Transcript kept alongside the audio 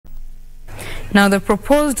Now, the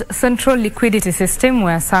proposed central liquidity system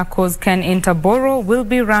where SACCOS can inter-borrow will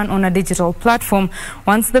be run on a digital platform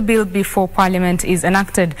once the bill before Parliament is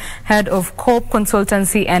enacted. Head of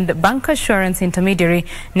consultancy and Bancassurance Intermediary,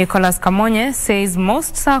 Kamonye, says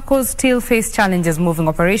most SACCOS still face challenges moving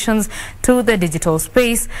operations to the digital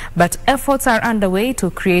space, but efforts are underway to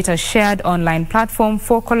create a shared online platform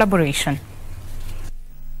for collaboration.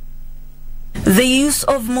 The use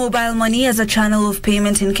of mobile money as a channel of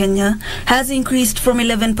payment in Kenya has increased from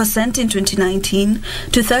 11% in 2019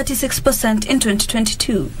 to 36% in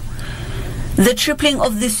 2022. The tripling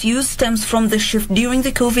of this use stems from the shift during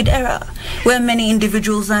the COVID era, where many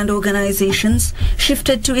individuals and organizations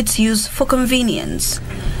shifted to its use for convenience.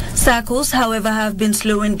 SACCOS, however, have been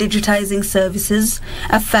slow in digitizing services,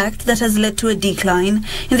 a fact that has led to a decline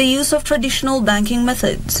in the use of traditional banking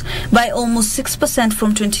methods by almost 6%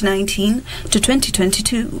 from 2019 to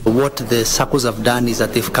 2022. What the SACCOS have done is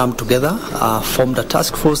that they've come together, formed a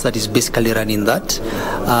task force that is basically running that.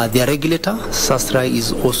 Their regulator, SASRA,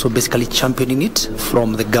 is also basically championing it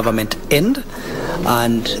from the government end.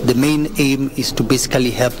 And the main aim is to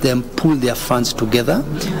basically help them pool their funds together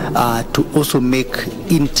to also make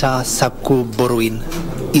inter-SACCO borrowing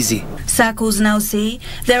easy. SACCOs now say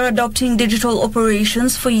they're adopting digital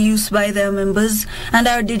operations for use by their members and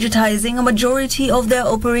are digitizing a majority of their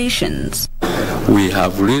operations. We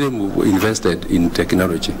have really invested in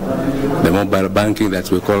technology. The mobile banking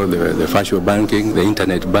that we call the virtual banking, the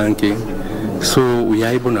internet banking. So we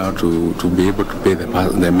are able now to be able to pay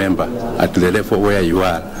the member at the level where you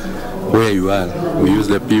are. We use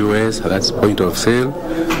the POS, that's point of sale.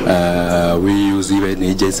 We use even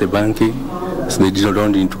agency banking. So they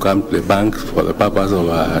don't need to come to the bank for the purpose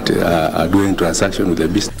of doing transaction with the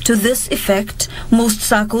business. To this effect, most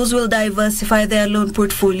SACCOs will diversify their loan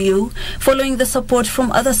portfolio following the support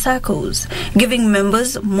from other SACCOs, giving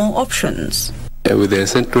members more options. With the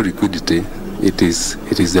central liquidity, it is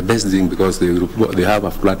the best thing because they have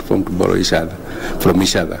a platform to borrow from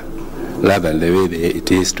each other, rather than the way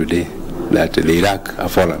it is today, that they lack a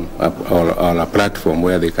forum or a platform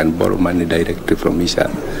where they can borrow money directly from each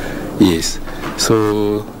other. Yes.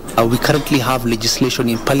 So we currently have legislation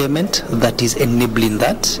in Parliament that is enabling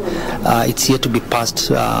that. It's yet to be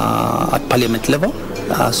passed at Parliament level.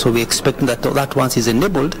 So we expect that once it's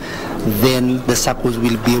enabled, then the SACCOs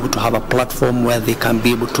will be able to have a platform where they can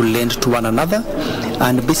be able to lend to one another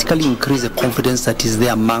and basically increase the confidence that is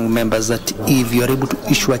there among members that if you are able to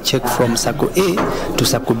issue a check from SACCO A to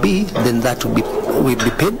SACCO B, then that will be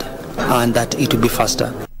paid and that it will be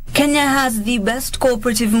faster. Kenya has the best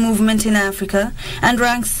cooperative movement in Africa and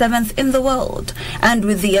ranks 7th in the world. And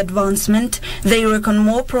with the advancement, they reckon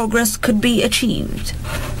more progress could be achieved.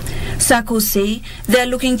 SACCOs say they're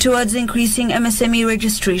looking towards increasing MSME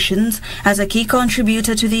registrations as a key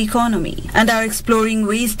contributor to the economy and are exploring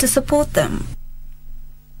ways to support them.